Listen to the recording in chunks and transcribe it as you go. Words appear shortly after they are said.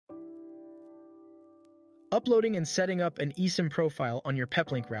Uploading and setting up an eSIM profile on your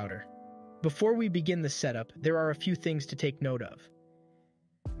Peplink router. Before we begin the setup, there are a few things to take note of.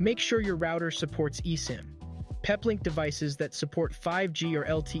 Make sure your router supports eSIM. Peplink devices that support 5G or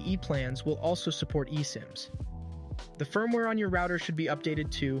LTE plans will also support eSIMs. The firmware on your router should be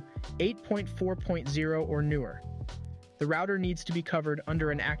updated to 8.4.0 or newer. The router needs to be covered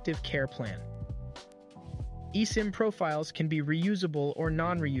under an active care plan. eSIM profiles can be reusable or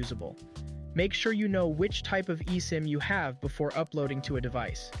non-reusable. Make sure you know which type of eSIM you have before uploading to a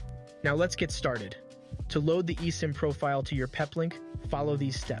device. Now let's get started. To load the eSIM profile to your Peplink, follow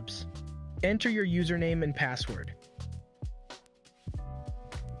these steps. Enter your username and password.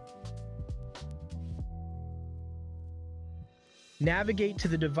 Navigate to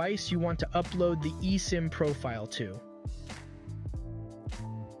the device you want to upload the eSIM profile to.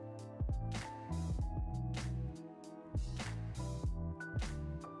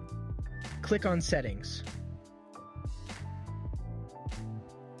 Click on Settings.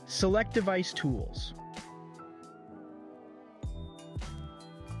 Select Device Tools.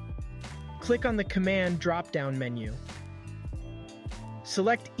 Click on the Command drop-down menu.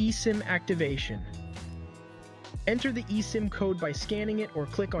 Select eSIM Activation. Enter the eSIM code by scanning it or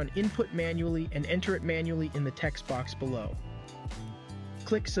click on Input manually and enter it manually in the text box below.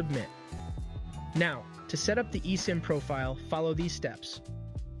 Click Submit. Now, to set up the eSIM profile, follow these steps.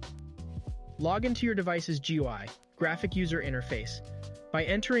 Log into your device's GUI, graphic user interface, by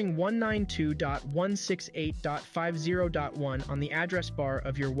entering 192.168.50.1 on the address bar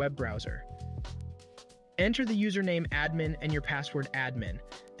of your web browser. Enter the username admin and your password admin.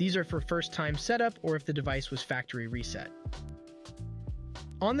 These are for first-time setup or if the device was factory reset.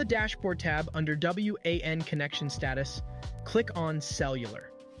 On the Dashboard tab under WAN Connection Status, click on Cellular.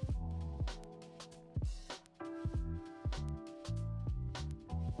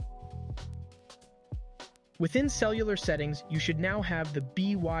 Within Cellular Settings, you should now have the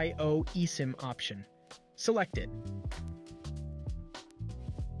BYO eSIM option. Select it.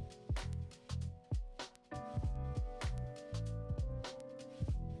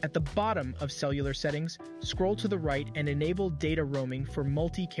 At the bottom of Cellular Settings, scroll to the right and enable data roaming for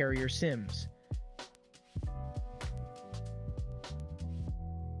multi-carrier SIMs.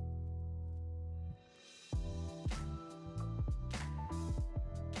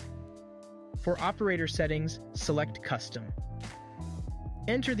 For operator settings, select Custom.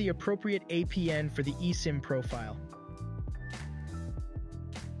 Enter the appropriate APN for the eSIM profile.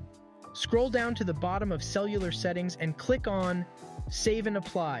 Scroll down to the bottom of Cellular Settings and click on Save and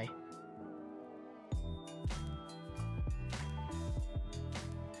Apply.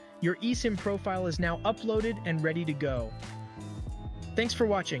 Your eSIM profile is now uploaded and ready to go. Thanks for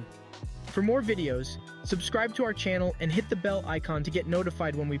watching. For more videos, subscribe to our channel and hit the bell icon to get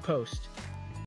notified when we post.